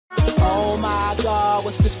Oh my God,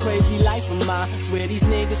 what's this crazy life of mine? Swear these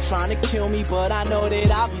niggas trying to kill me, but I know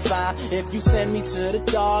that I'll be fine. If you send me to the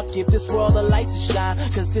dark, give this world a light to shine,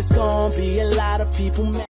 cause there's gonna be a lot of people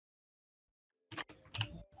mad.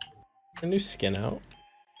 A new skin out.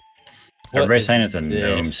 Everybody's saying it's a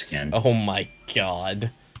gnome skin. Oh my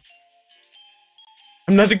God.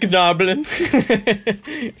 I'm not a goblin.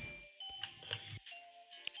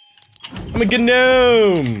 I'm a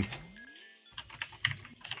gnome.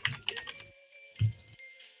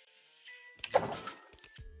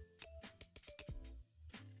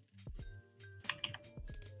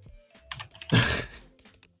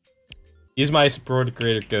 Use my support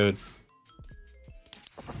creator code.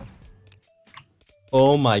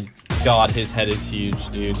 Oh my God, his head is huge,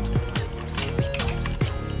 dude.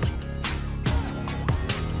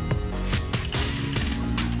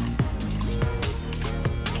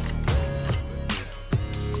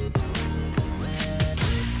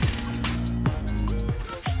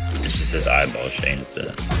 It's just his eyeball changed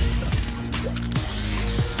it.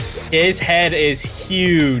 His head is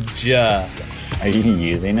huge. Are you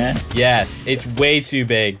using it? Yes, it's way too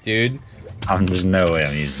big, dude. There's no way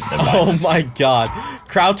I'm using it. Oh my God.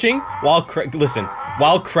 Crouching, while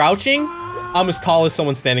crouching, I'm as tall as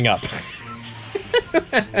someone standing up.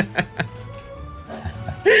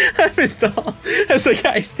 I'm as tall as a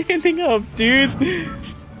guy standing up, dude.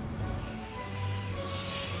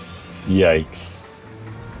 Yikes.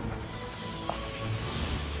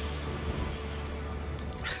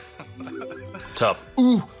 Tough.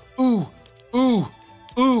 Ooh, ooh, ooh,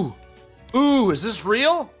 ooh, ooh, is this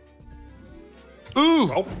real?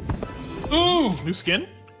 Ooh. Oh. Ooh. New skin?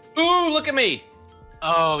 Ooh, look at me.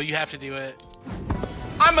 Oh, you have to do it.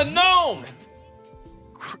 I'm a gnome.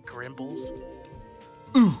 Grimbles.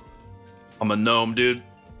 Ooh. I'm a gnome, dude.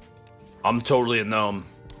 I'm totally a gnome.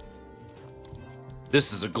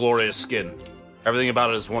 This is a glorious skin. Everything about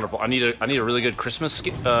it is wonderful. I need a really good Christmas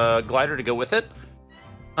glider to go with it.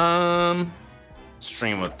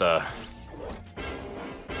 Stream with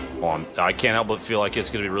on. I can't help but feel like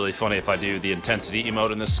it's gonna be really funny if I do the intensity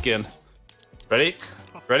emote in this skin. Ready?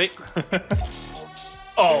 Ready?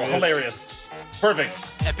 Oh, hilarious. Perfect.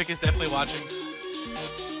 Epic is definitely watching.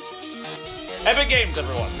 Epic Games,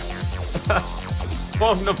 everyone.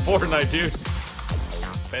 Welcome to Fortnite, dude.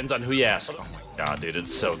 Depends on who you ask. Oh my God, dude,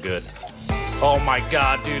 it's so good. Oh my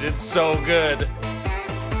God, dude, it's so good.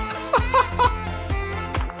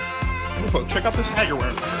 Check out this hat you're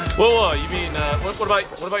wearing. Whoa, you mean what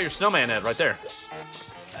about your snowman head right there?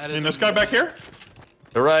 And this guy back here?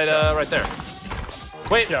 They're right there.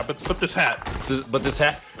 Wait. Yeah, but this hat. This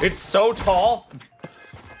hat, it's so tall.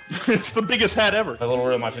 It's the biggest hat ever. A little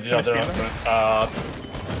room I should out there.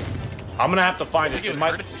 I'm gonna have to find it. It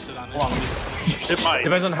might hurt if you sit on it. It might.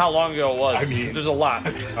 Depends on how long ago it was. I mean, there's a lot.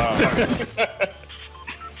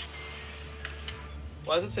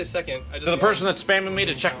 Why does it say second? To the person that's spamming me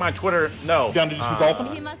to check my Twitter, no. Down to do some golfing?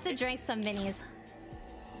 He must have drank some minis.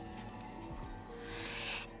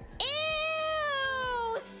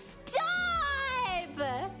 Ew! Stop!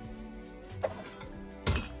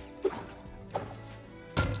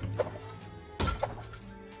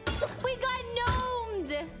 We got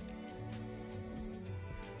gnomed!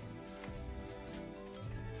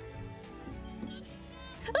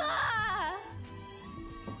 Ah!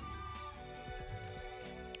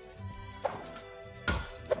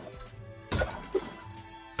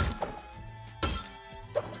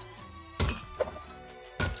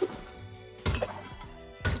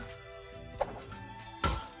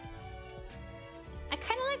 I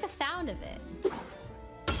kind of like the sound of it.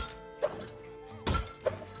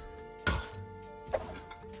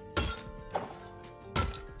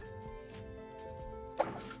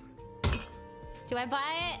 Do I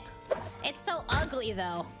buy it? It's so ugly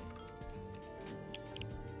though.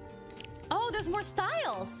 Oh, there's more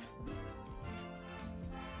styles.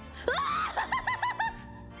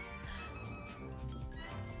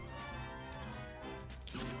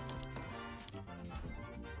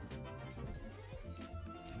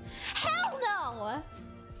 Hell no!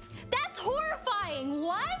 That's horrifying.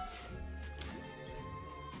 What?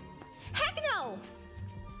 Heck no!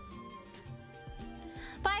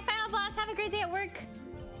 Bye, final boss. Have a great day at work.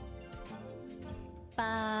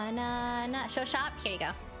 Banana. Show shop. Here you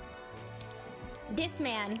go. This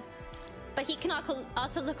man. But he can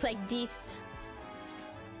also look like this.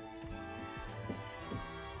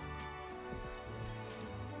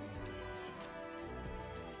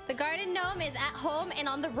 The garden gnome is at home and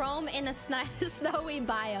on the roam in a snowy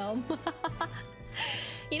biome.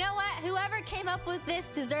 You know what? Whoever came up with this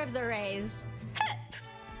deserves a raise.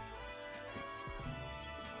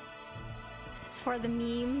 It's for the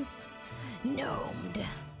memes. Gnomed.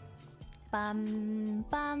 Bum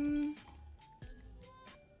bum.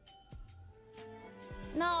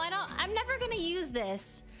 No, I'm never gonna use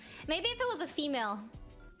this. Maybe if it was a female.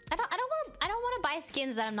 I don't want to buy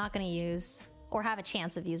skins that I'm not gonna use or have a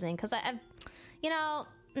chance of using, because you know,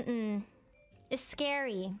 it's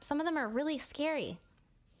scary. Some of them are really scary.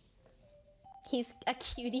 He's a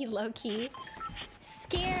cutie, low key.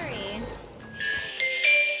 Scary.